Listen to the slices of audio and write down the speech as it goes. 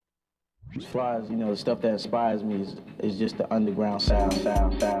flies, you know, the stuff that inspires me is just the underground sound.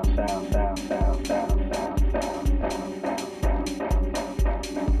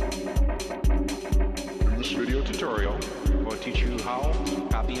 This video tutorial will teach you how to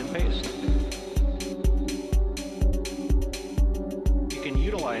copy and paste. You can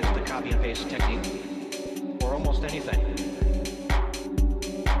utilize the copy and paste technique for almost anything.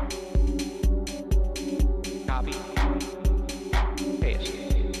 Copy, paste.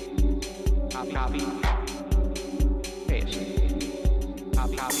 Copy, paste.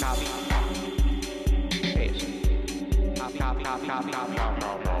 Copy, paste. Copy, paste.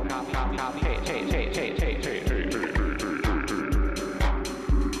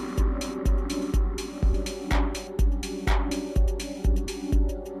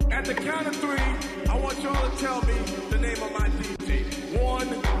 At the count of three, I want y'all to tell me the name of my DJ. 1,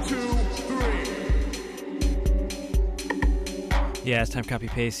 2, 3. Yeah, it's time copy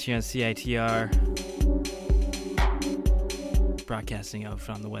paste here on CITR. Broadcasting out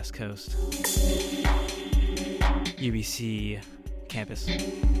from the West Coast. UBC campus.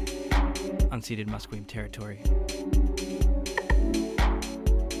 Unceded Musqueam territory.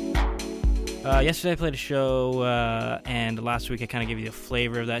 Yesterday I played a show, and last week I kind of gave you the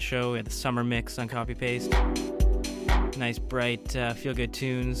flavor of that show. We had the summer mix on copy paste. Nice, bright, feel-good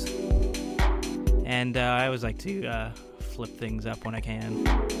tunes. And I always like to flip things up when I can.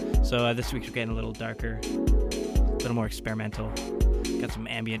 So this week we're getting a little darker, a little more experimental. Got some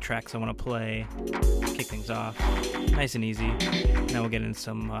ambient tracks I want to play, kick things off, nice and easy. Now we'll get into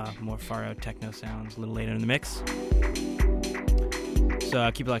some more far-out techno sounds a little later in the mix. So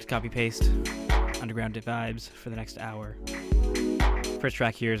keep it locked to copy paste, underground vibes for the next hour. First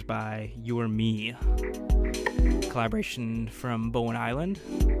track here is by You or Me, collaboration from Bowen Island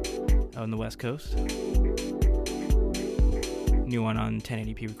out on the West Coast. New one on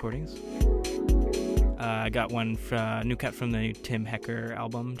 1080p recordings. I got one new cut from the new Tim Hecker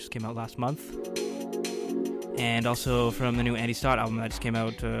album, just came out last month. And also from the new Andy Stott album that just came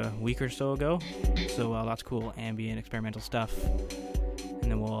out a week or so ago. So lots of cool ambient experimental stuff. And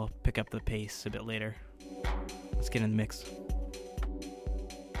then we'll pick up the pace a bit later. Let's get in the mix.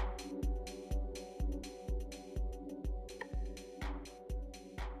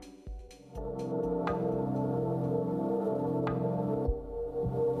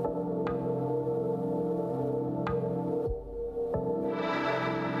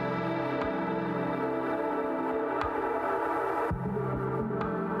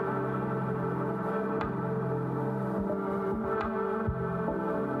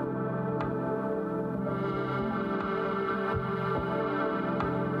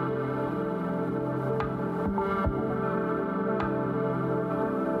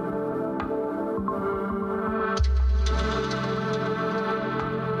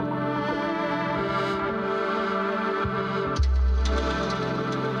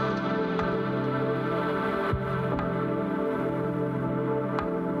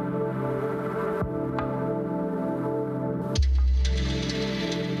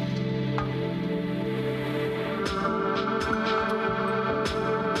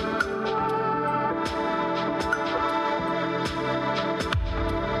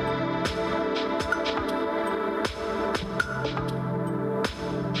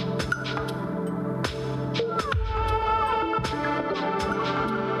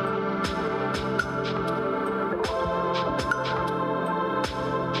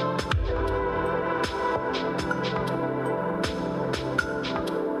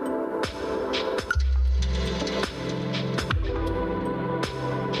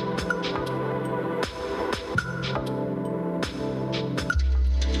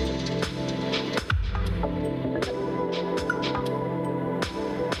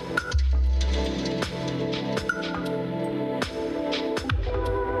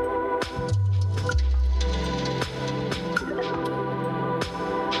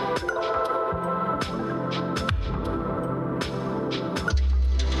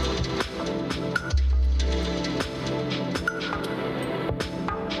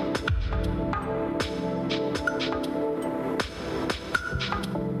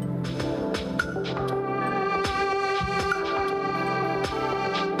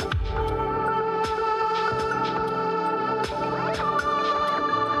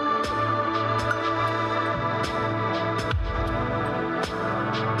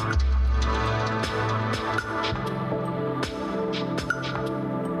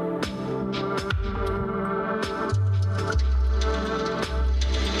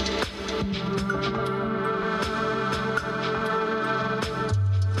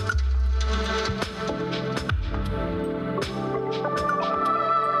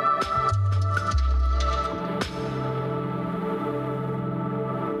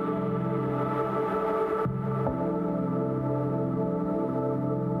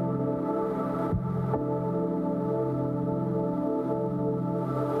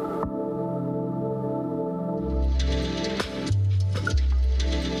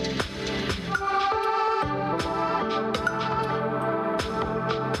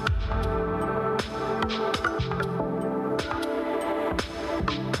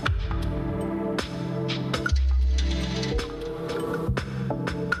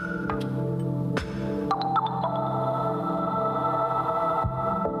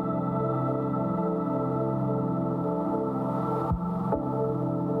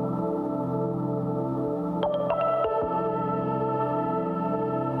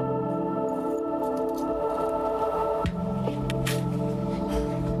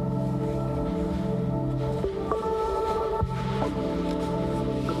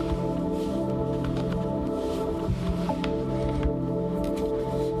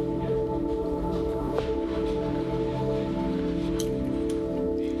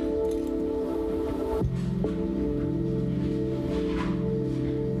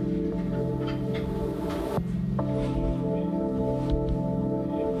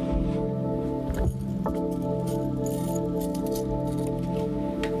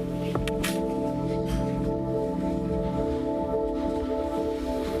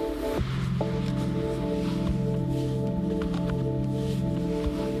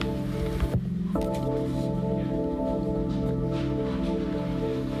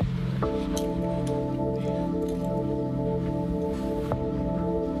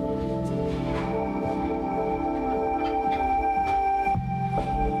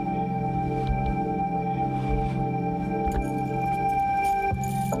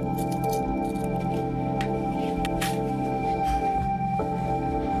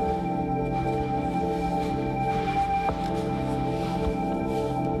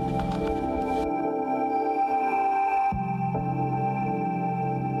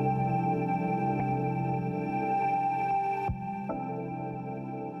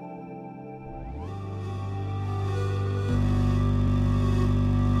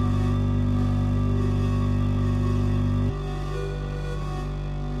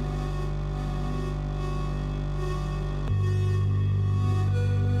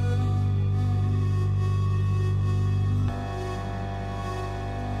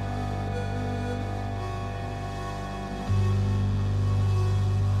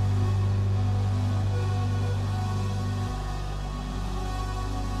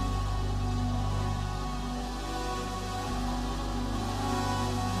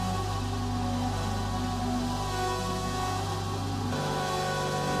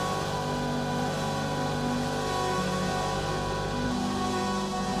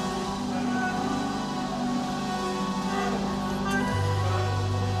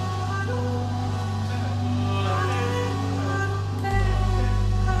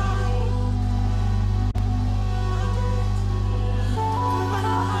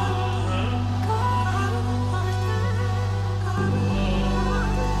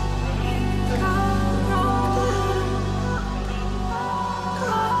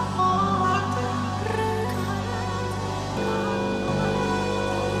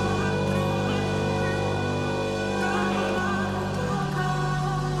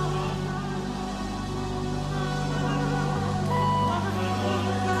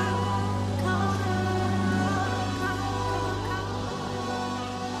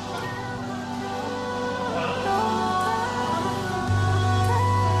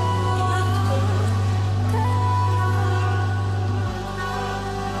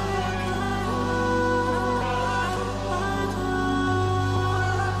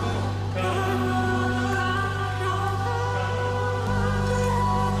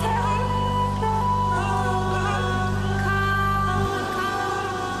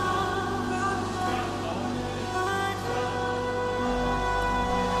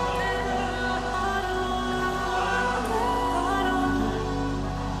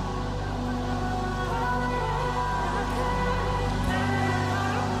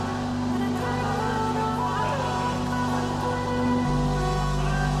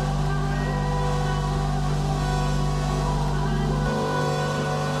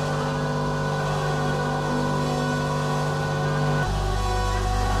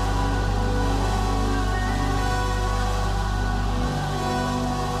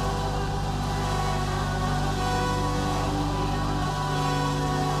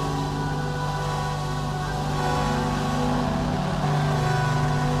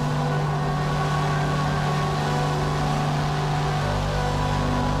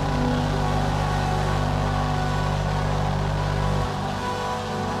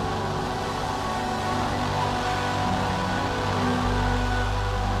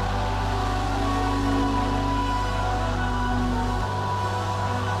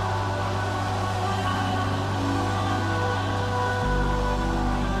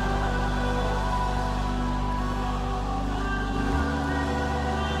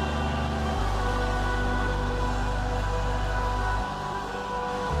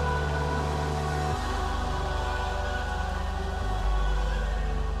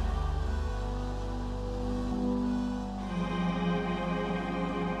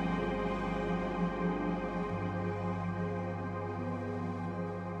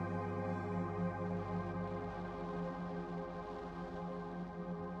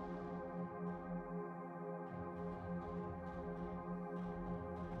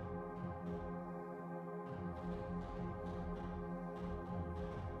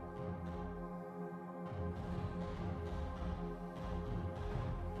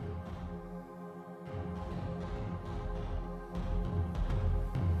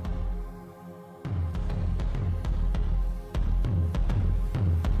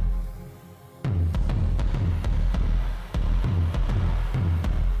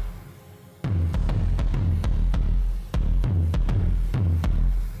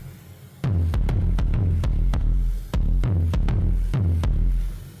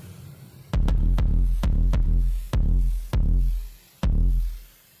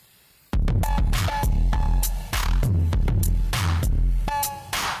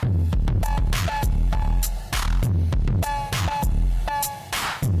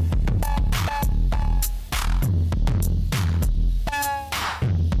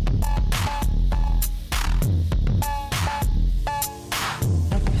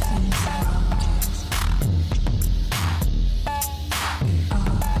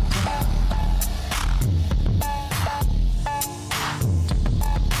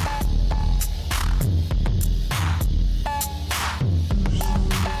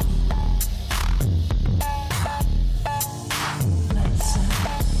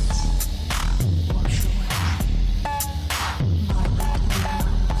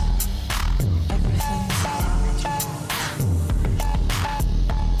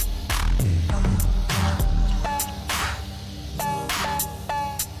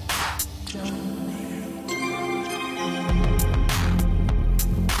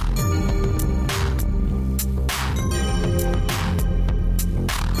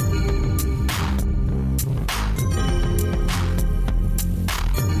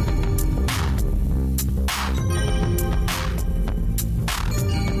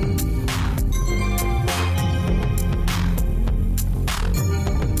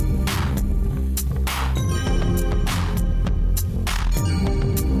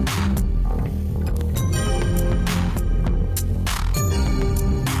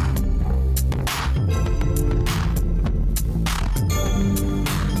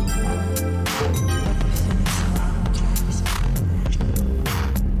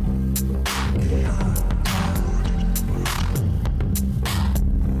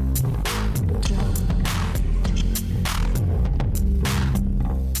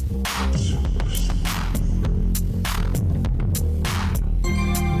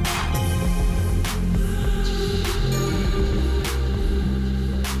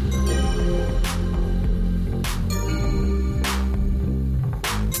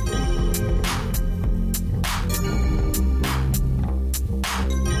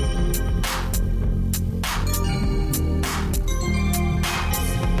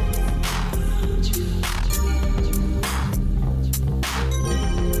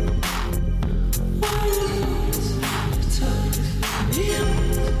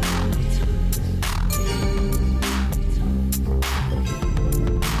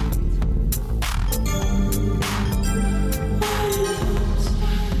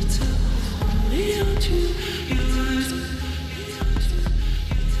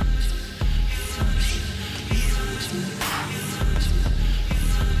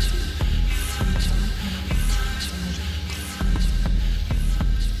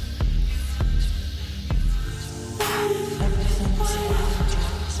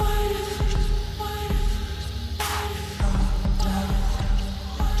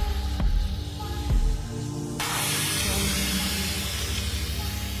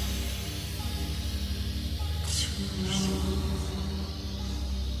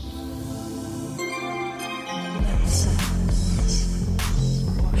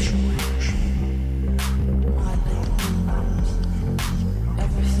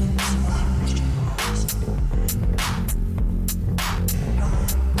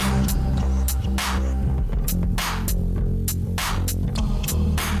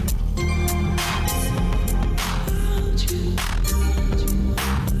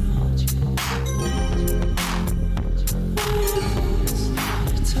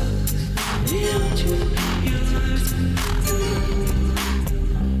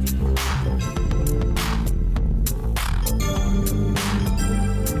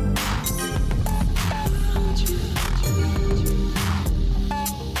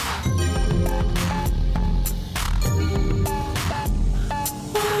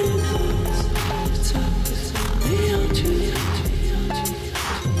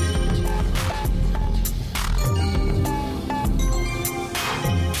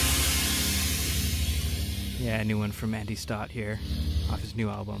 From Stott here, off his new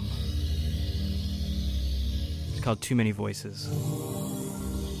album. It's called Too Many Voices.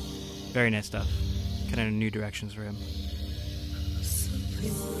 Very nice stuff. Kind of new directions for him.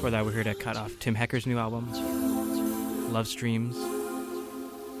 Before that, we heard a cut off Tim Hecker's new album, Love Streams.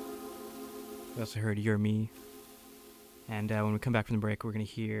 We also heard You're Me. And when we come back from the break, we're going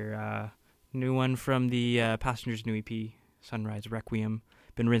to hear a new one from the Passengers' new EP, Sunrise Requiem.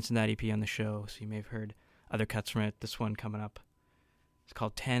 Been rinsing that EP on the show, so you may have heard other cuts from it. This one coming up, it's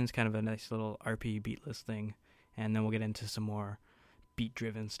called 10. It's kind of a nice little RP beatless thing, and then we'll get into some more beat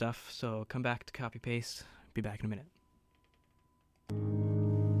driven stuff. So come back to Copy Paste. Be back in a minute.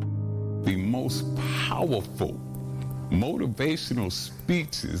 The most powerful motivational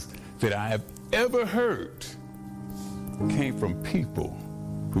speeches that I have ever heard came from people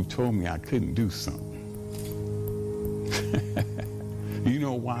who told me I couldn't do something. You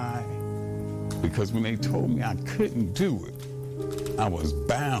know why? Because when they told me I couldn't do it, I was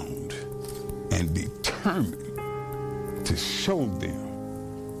bound and determined to show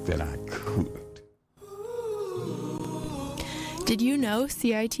them that I could. Did you know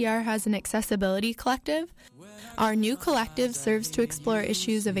CITR has an accessibility collective? Our new collective serves to explore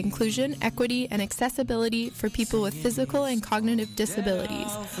issues of inclusion, equity, and accessibility for people with physical and cognitive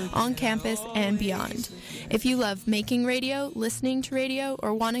disabilities on campus and beyond. If you love making radio, listening to radio,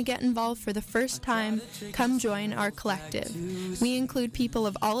 or want to get involved for the first time, come join our collective. We include people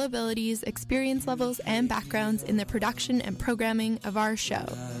of all abilities, experience levels, and backgrounds in the production and programming of our show.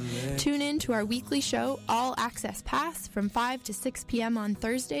 Tune in to our weekly show, All Access Pass, from 5 to 6 p.m. on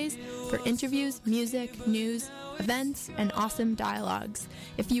Thursdays for interviews, music, news, events, and awesome dialogues.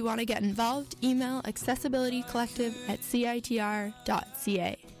 If you want to get involved, email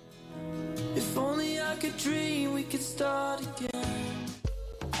accessibilitycollective@citr.ca. If only I could dream we could start again.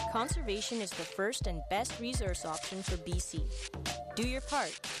 Conservation is the first and best resource option for BC. Do your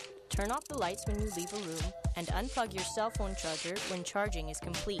part. Turn off the lights when you leave a room and unplug your cell phone charger when charging is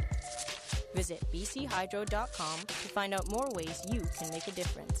complete. Visit bchydro.com to find out more ways you can make a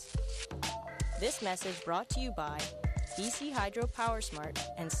difference. This message brought to you by BC Hydro Power Smart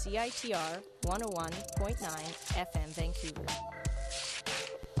and CITR 101.9 FM Vancouver.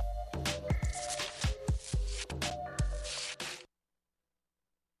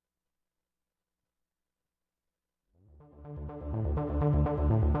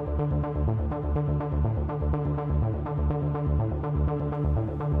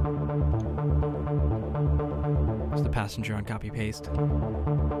 It's the Passenger on Copy Paste.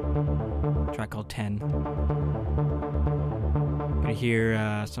 Track called 10. Gonna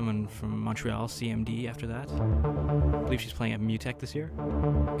hear someone from Montreal, CMD, after that. I believe she's playing at Mutech this year,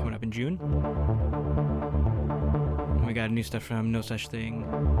 coming up in June. And we got new stuff from No Such Thing,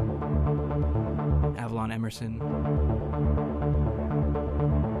 Avalon Emerson,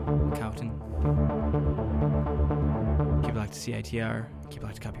 Cowton. Keep it locked to CITR, keep it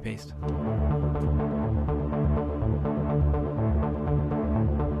locked to Copy Paste.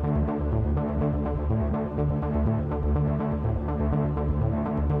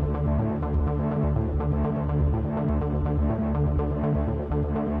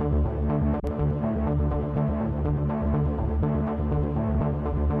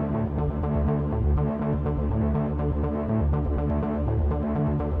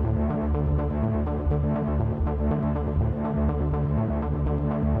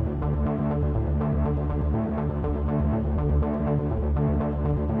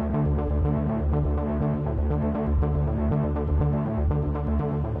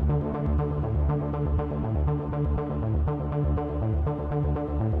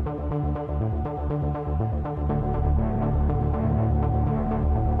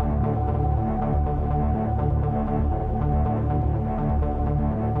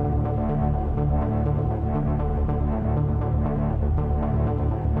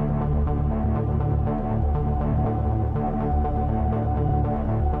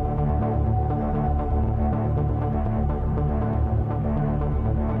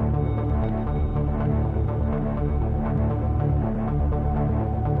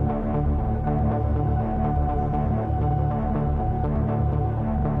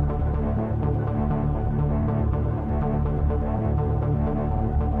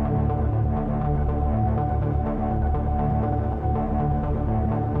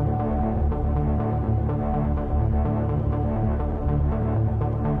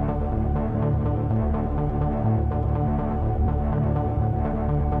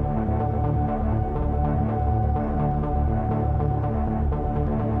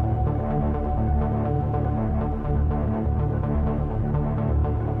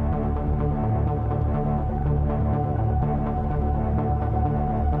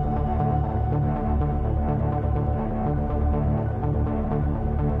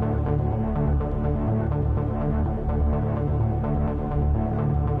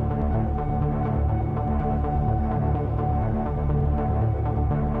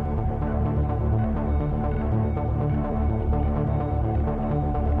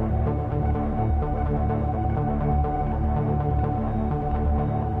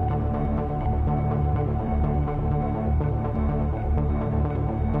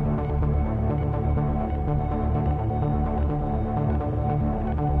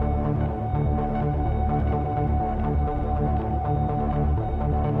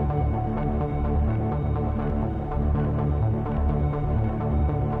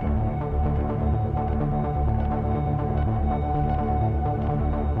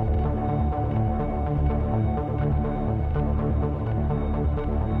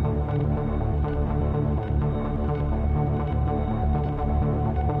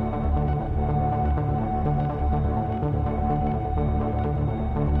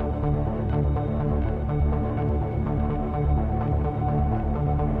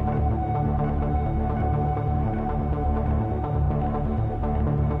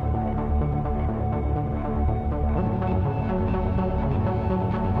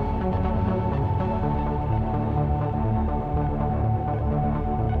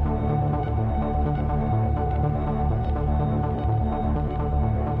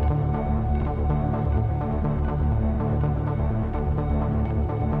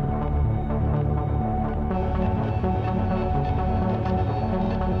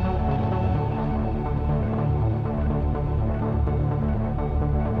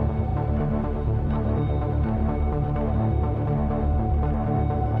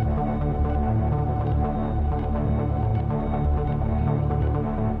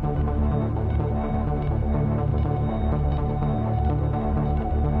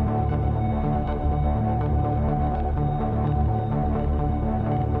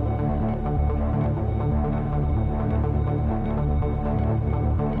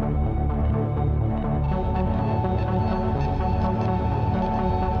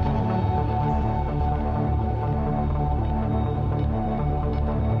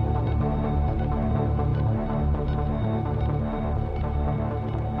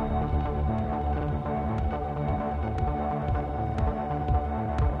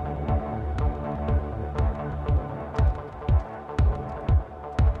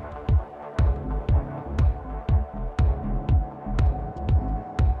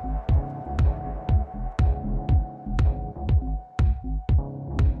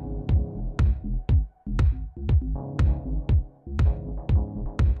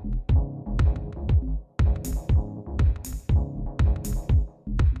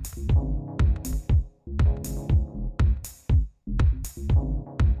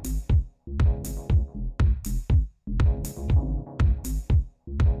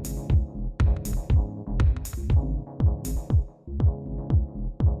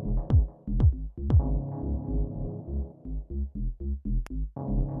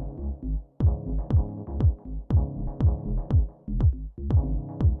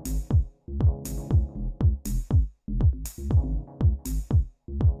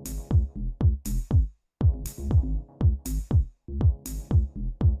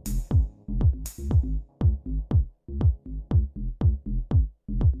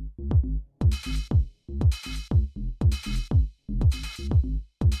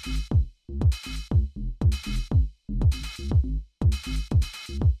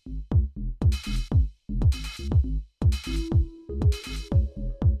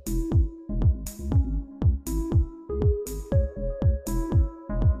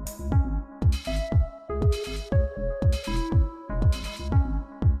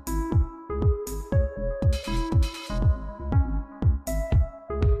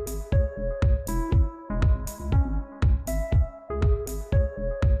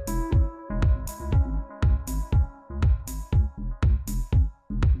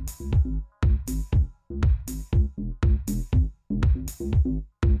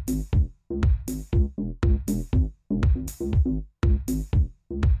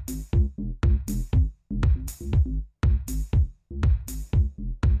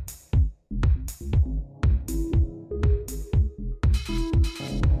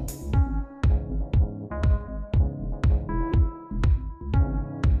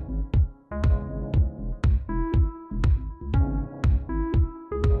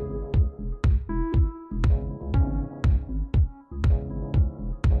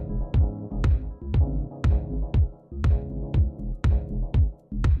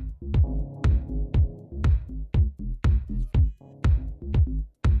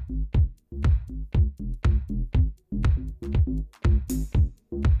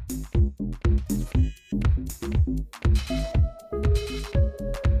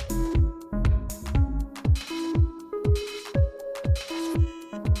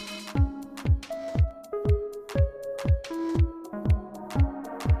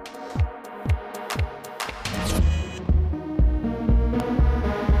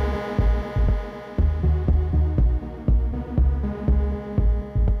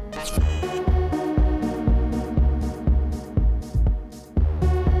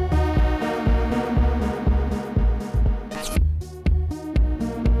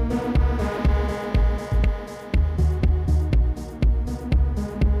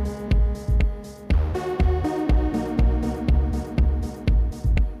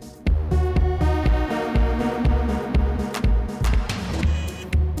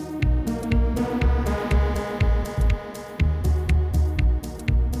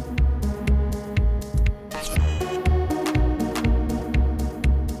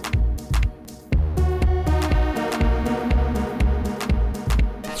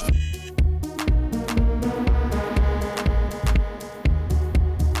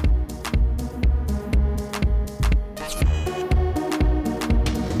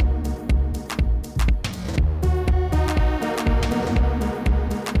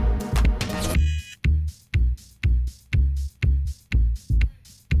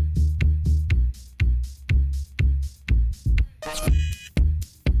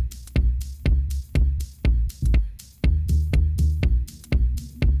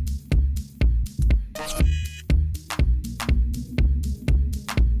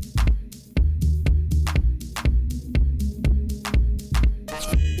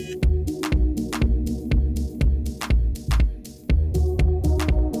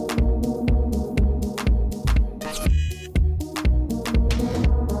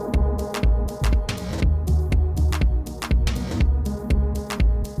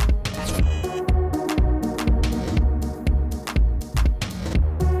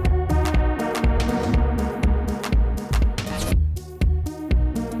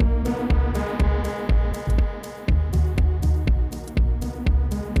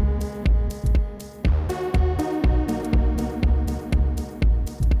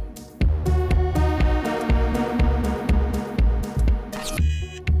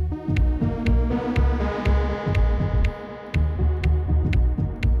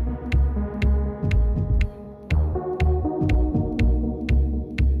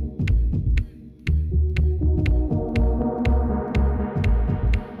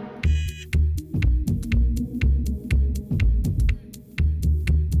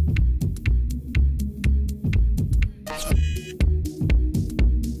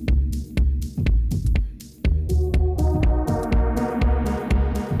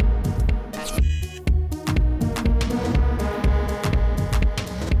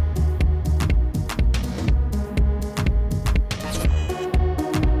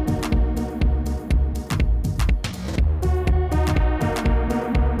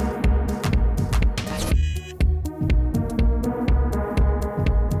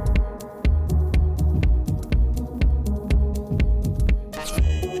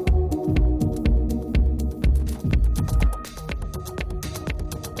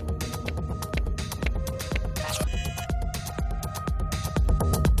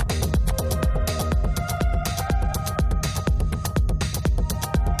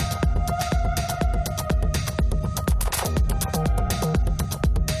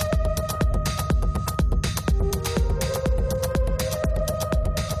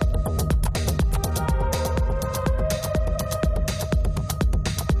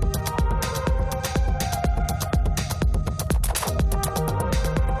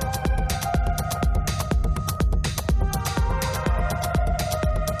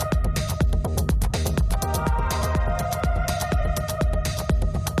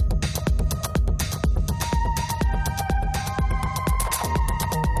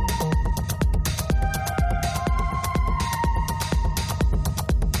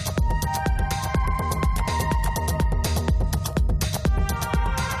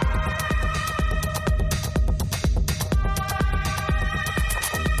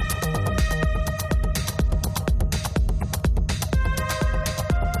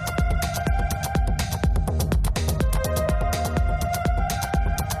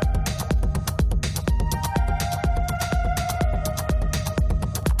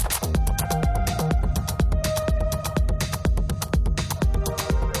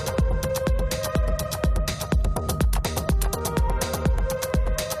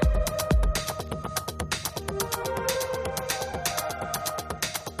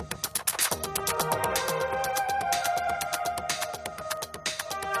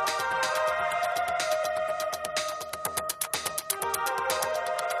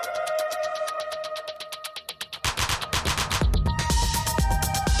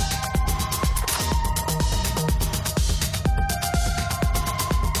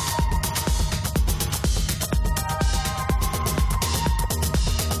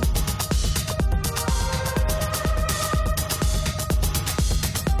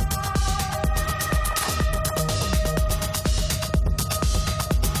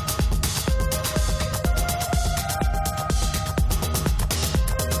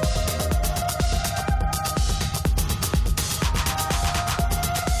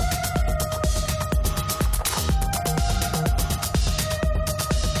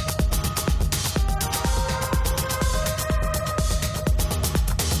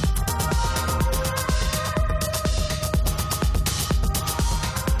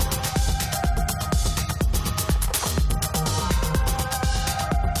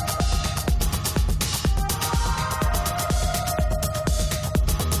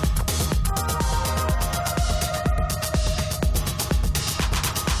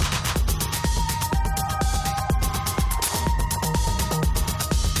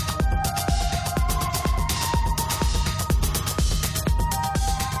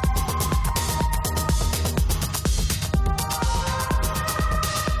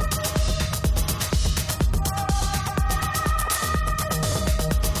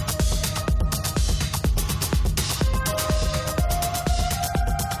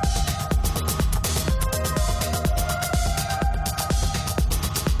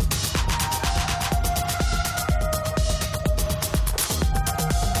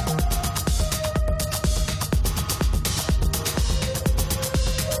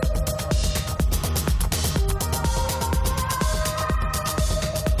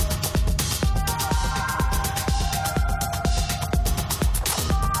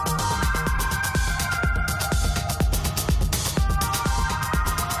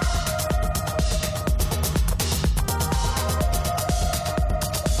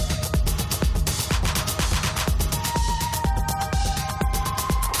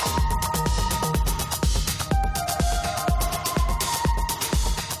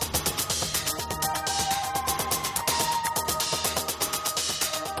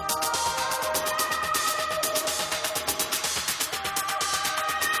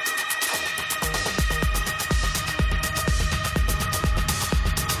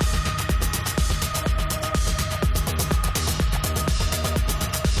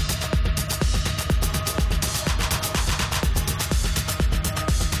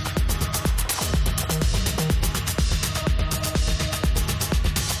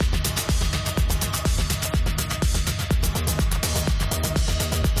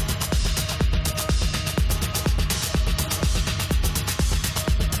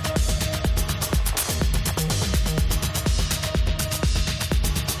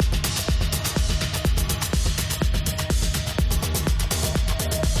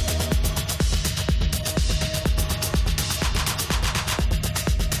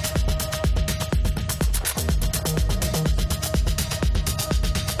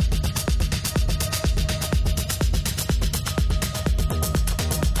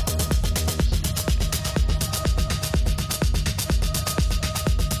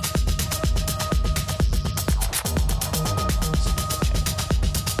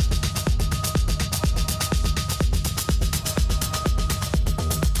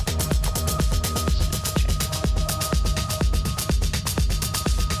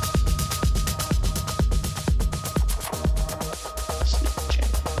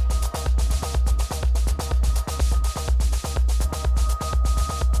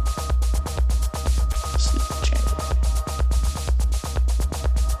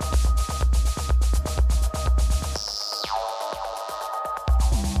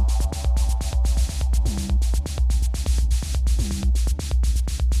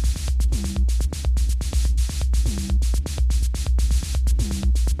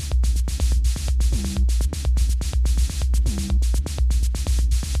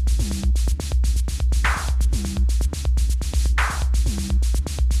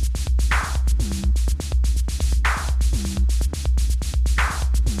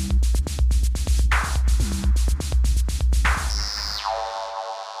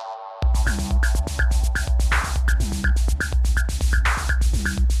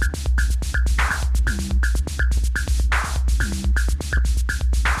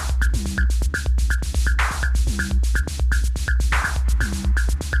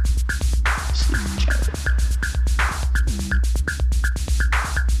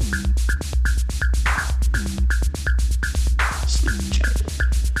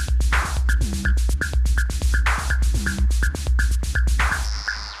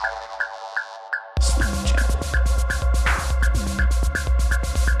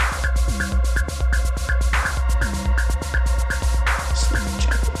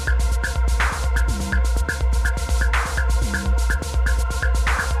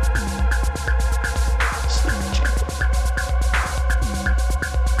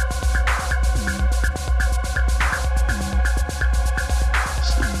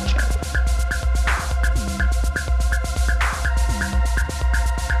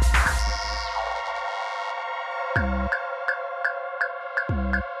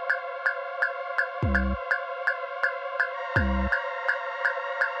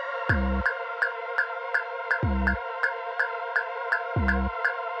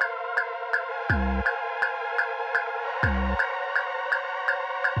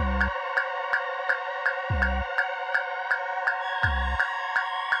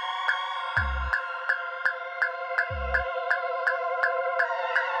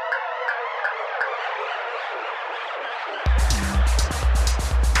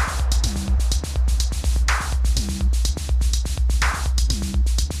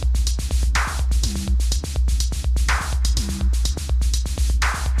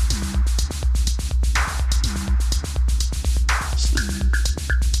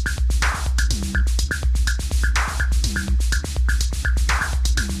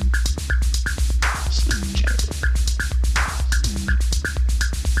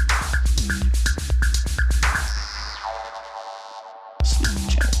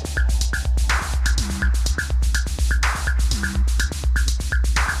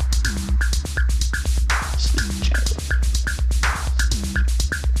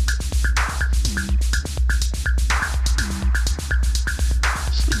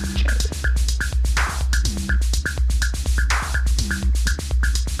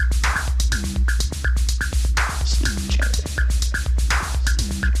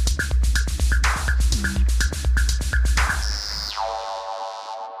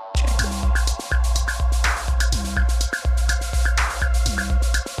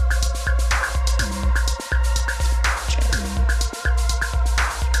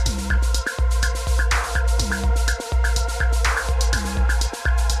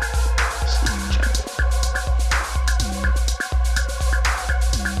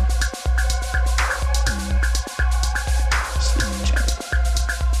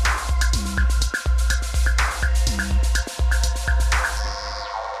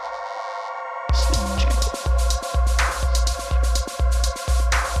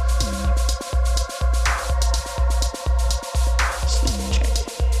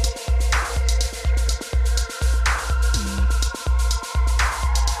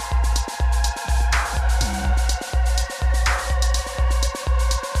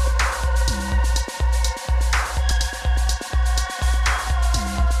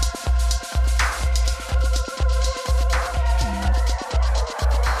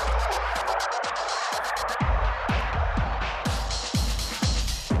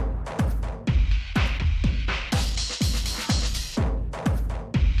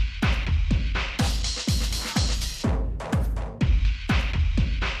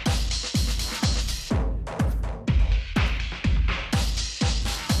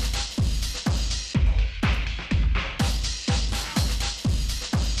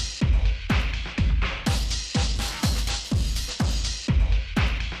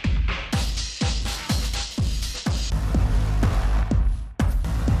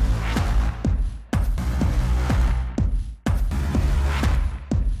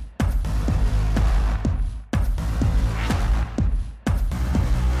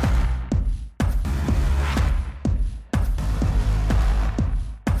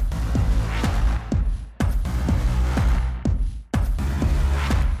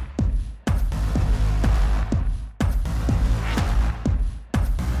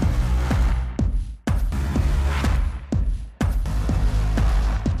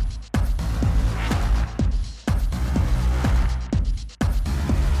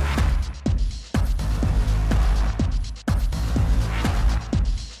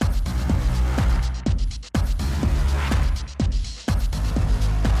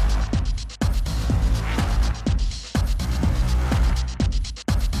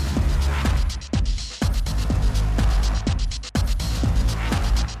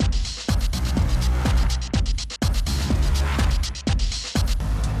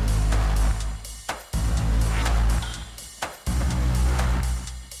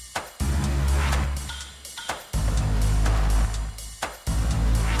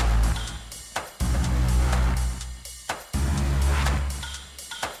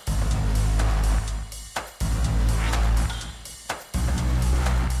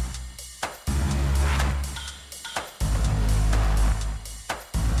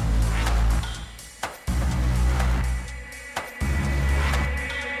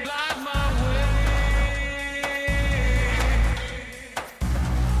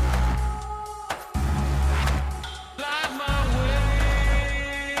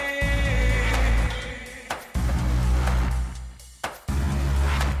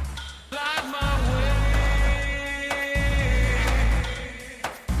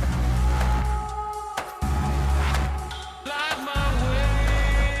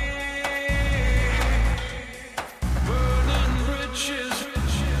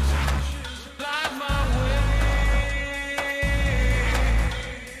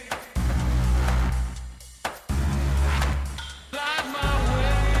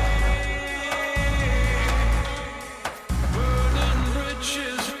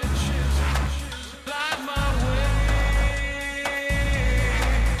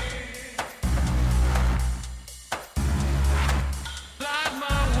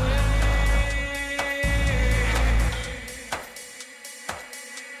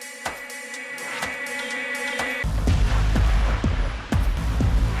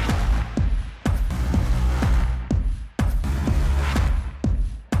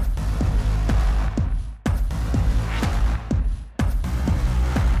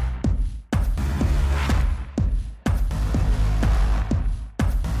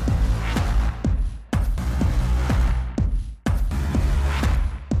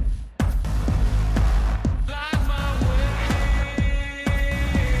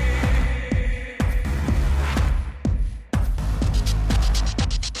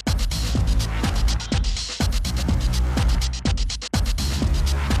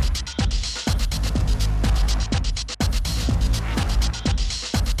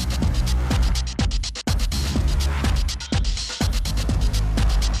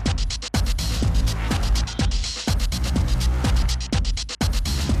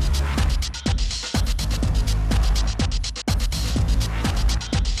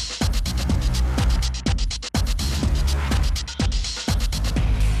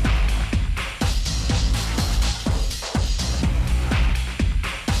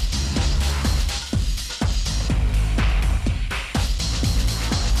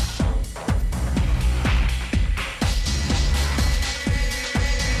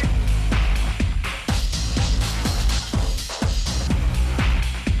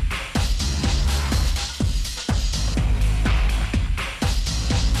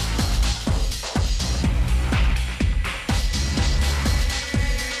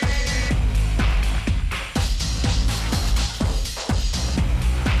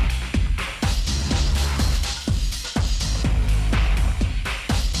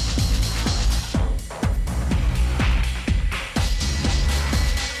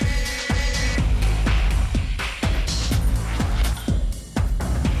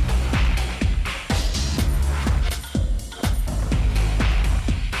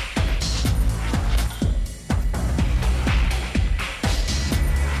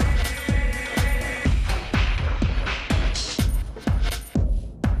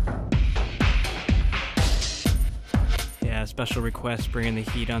 special request, bringing the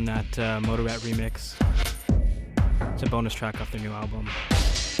heat on that Motorrat remix. It's a bonus track off their new album,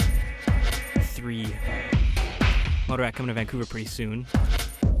 3. Motorrat coming to Vancouver pretty soon.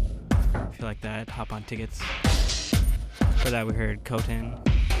 If you like that, hop on tickets. For that, we heard Calvin.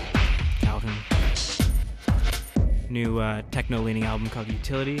 New techno-leaning album called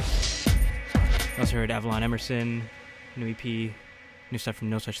Utility. We also heard Avalon Emerson, new EP, new stuff from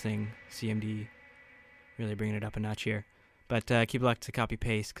No Such Thing, CMD. Really bringing it up a notch here. But keep it locked to Copy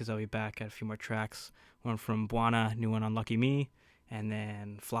Paste, because I'll be back at a few more tracks. One from Buana, new one on Lucky Me, and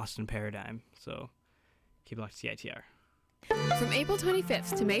then Floston Paradigm. So keep it locked to CITR. From April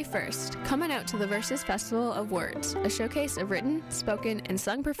 25th to May 1st, come on out to the Versus Festival of Words, a showcase of written, spoken, and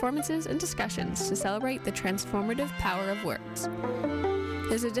sung performances and discussions to celebrate the transformative power of words.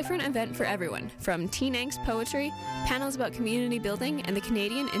 There's a different event for everyone, from teen angst poetry, panels about community building, and the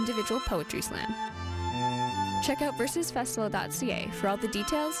Canadian Individual Poetry Slam. Check out versusfestival.ca for all the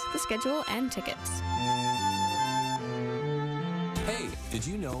details, the schedule, and tickets. Hey, did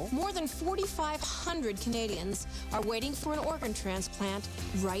you know? More than 4,500 Canadians are waiting for an organ transplant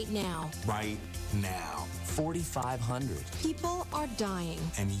right now. Right now. 4,500. People are dying.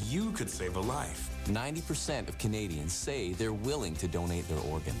 And you could save a life. 90% of Canadians say they're willing to donate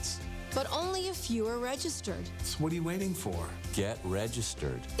their organs. But only a few are registered. So what are you waiting for? Get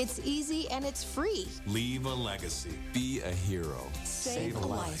registered. It's easy and it's free. Leave a legacy. Be a hero. Save a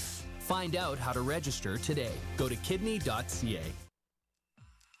life. Find out how to register today. Go to kidney.ca.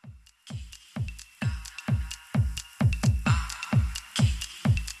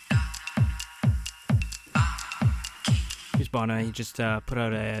 Here's Bona. He just put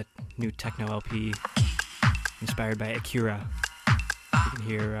out a new techno LP inspired by Akira. You can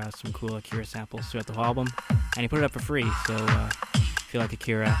hear some cool Akira samples throughout the whole album. And he put it up for free, so if you like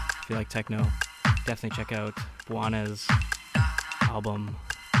Akira, if you like techno, definitely check out Buana's album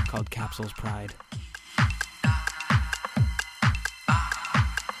called Capsule's Pride.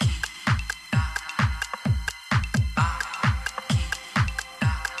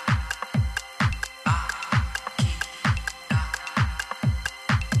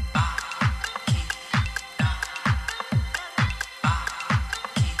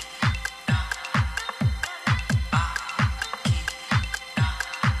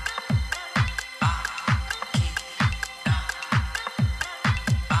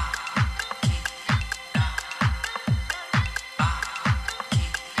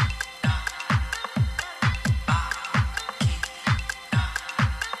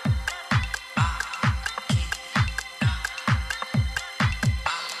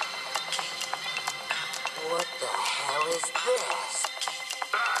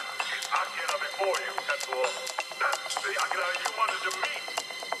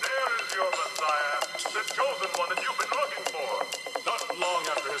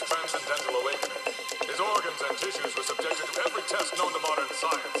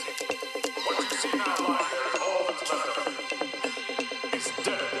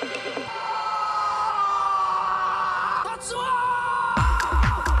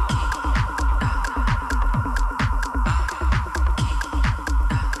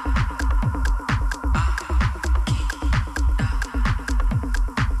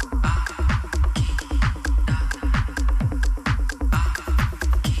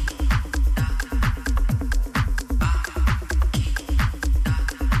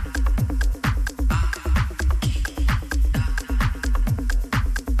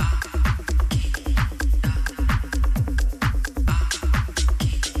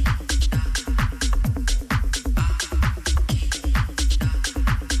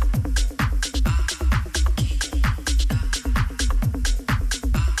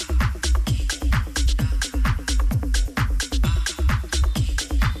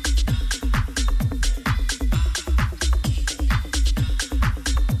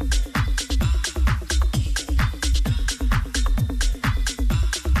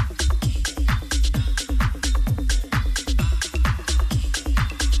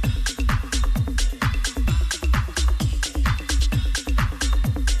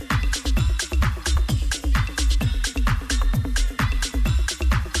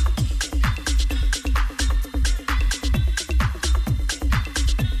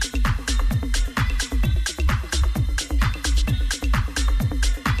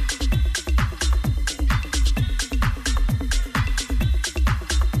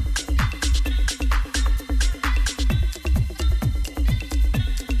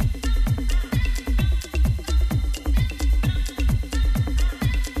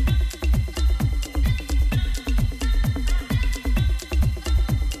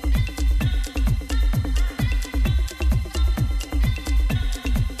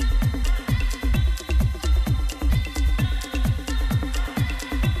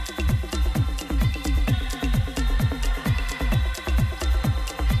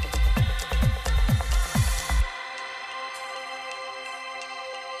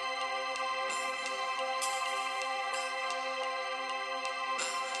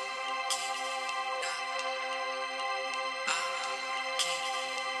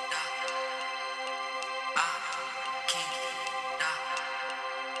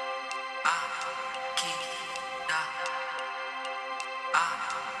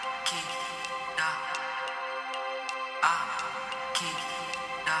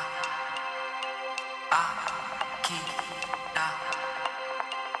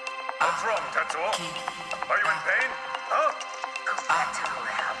 What's wrong, Tetsuo? Are you in pain? Huh? Go back to the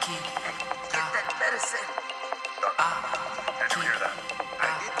lab and get that medicine. Did you hear that?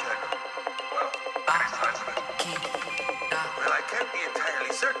 I did, Colonel. Well, any signs of it? Well, I can't be entirely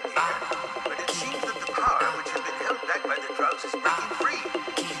certain here, but it seems that the power which had been held back by the drugs is breaking free.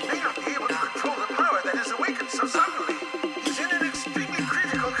 He may not be able to control the power that has awakened so suddenly. He's in an extremely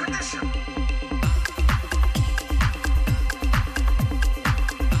critical condition.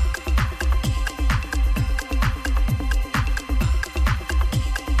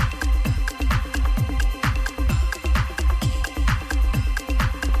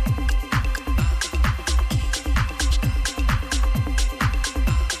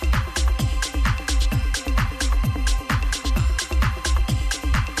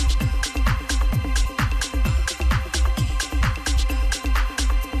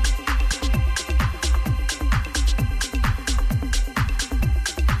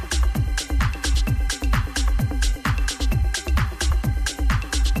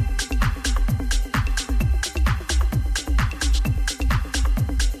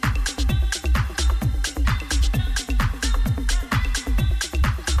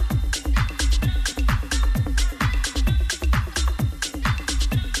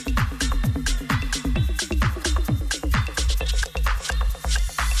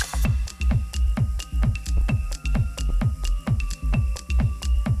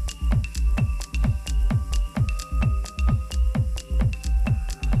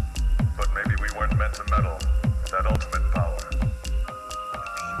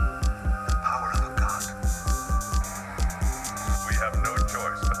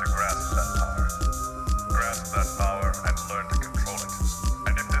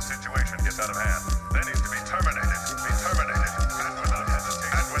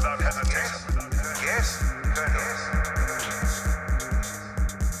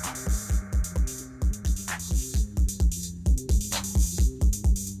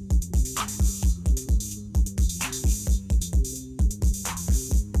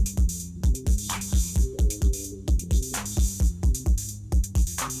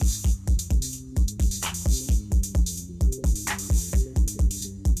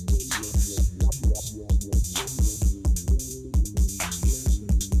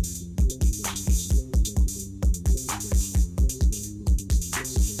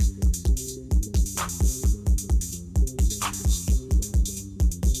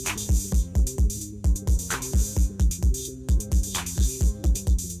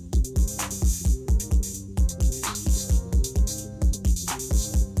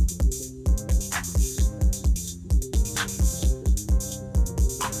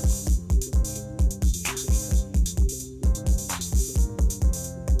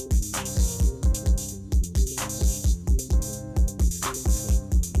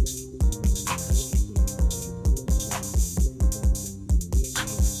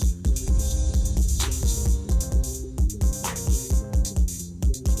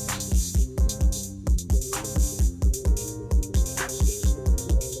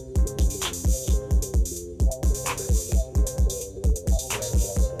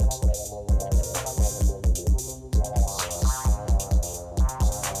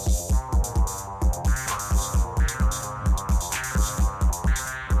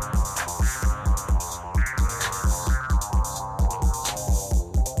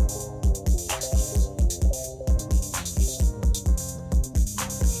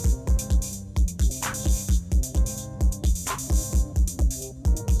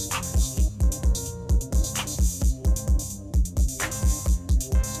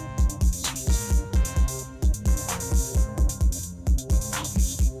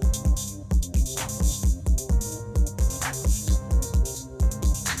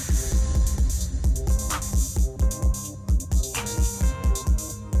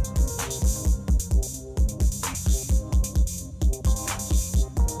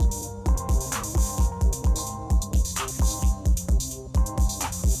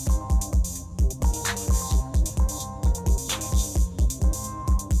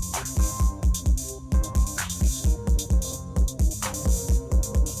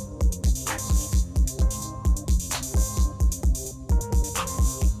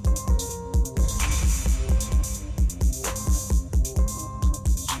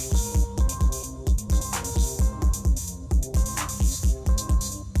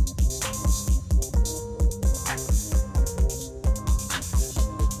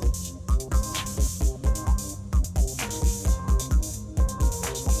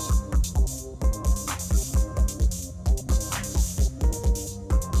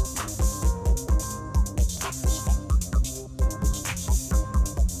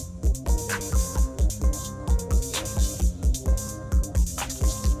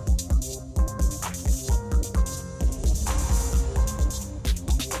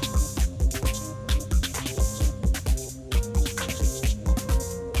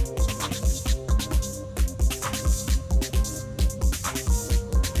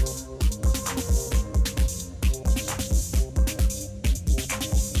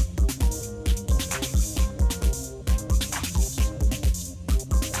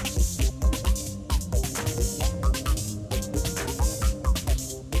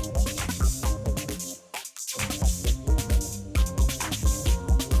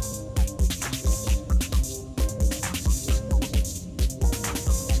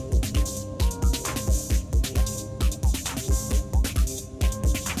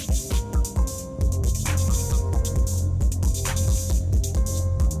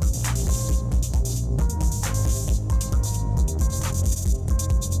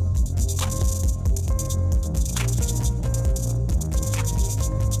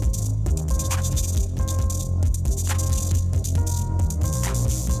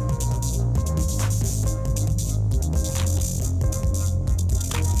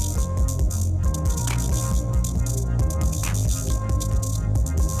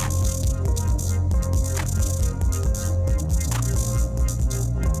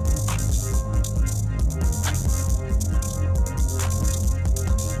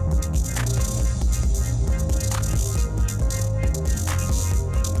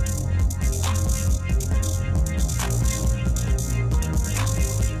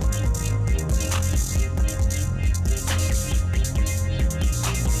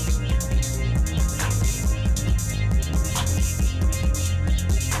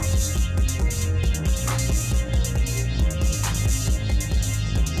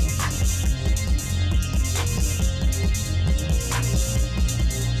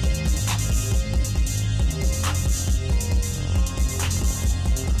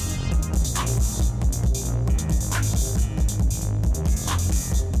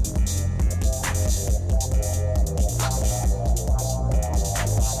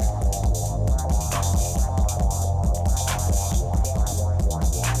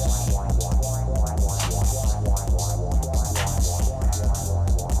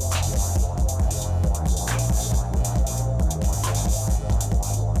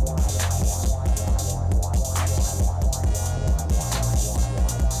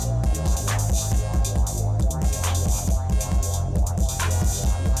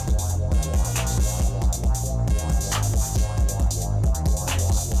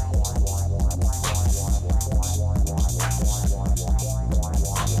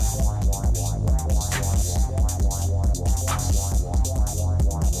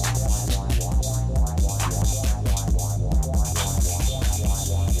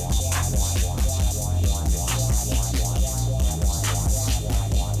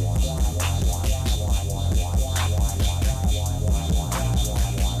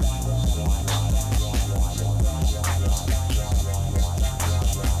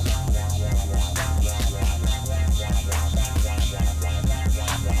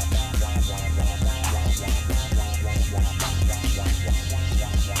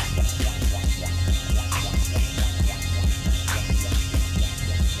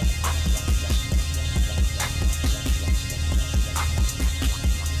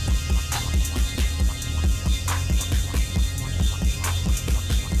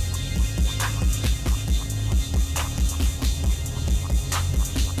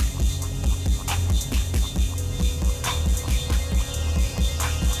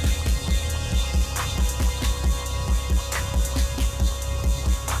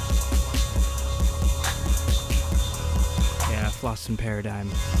 Nelson Paradigm,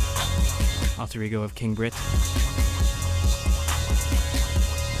 alter ego of King Brit.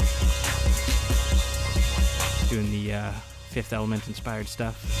 Doing the Fifth Element inspired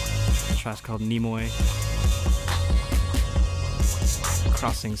stuff. The track's called Nimoy.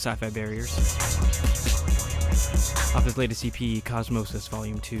 Crossing sci-fi barriers. Off his latest EP, Cosmosis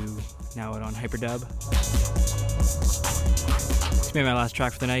Volume 2, now out on Hyperdub. This made my last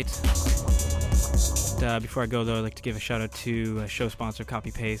track for the night. Before I go, though, I'd like to give a shout out to a show sponsor, Copy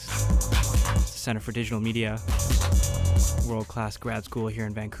Paste. It's the Center for Digital Media, world-class grad school here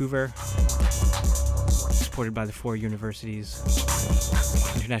in Vancouver, supported by the 4 universities,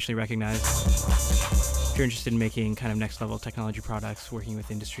 internationally recognized. If you're interested in making kind of next-level technology products, working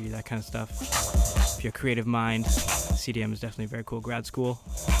with industry, that kind of stuff, if you're a creative mind, CDM is definitely a very cool grad school.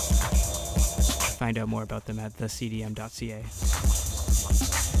 Find out more about them at thecdm.ca.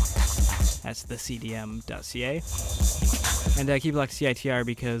 That's thecdm.ca. And keep it locked to CITR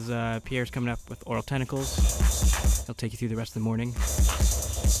because Pierre's coming up with Oral Tentacles. He'll take you through the rest of the morning.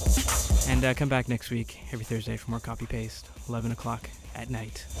 And come back next week, every Thursday, for more Copy Paste, 11 o'clock at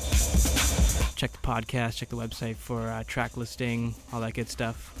night. Check the podcast, check the website for track listing, all that good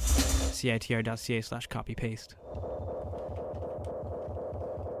stuff. CITR.ca/copypaste.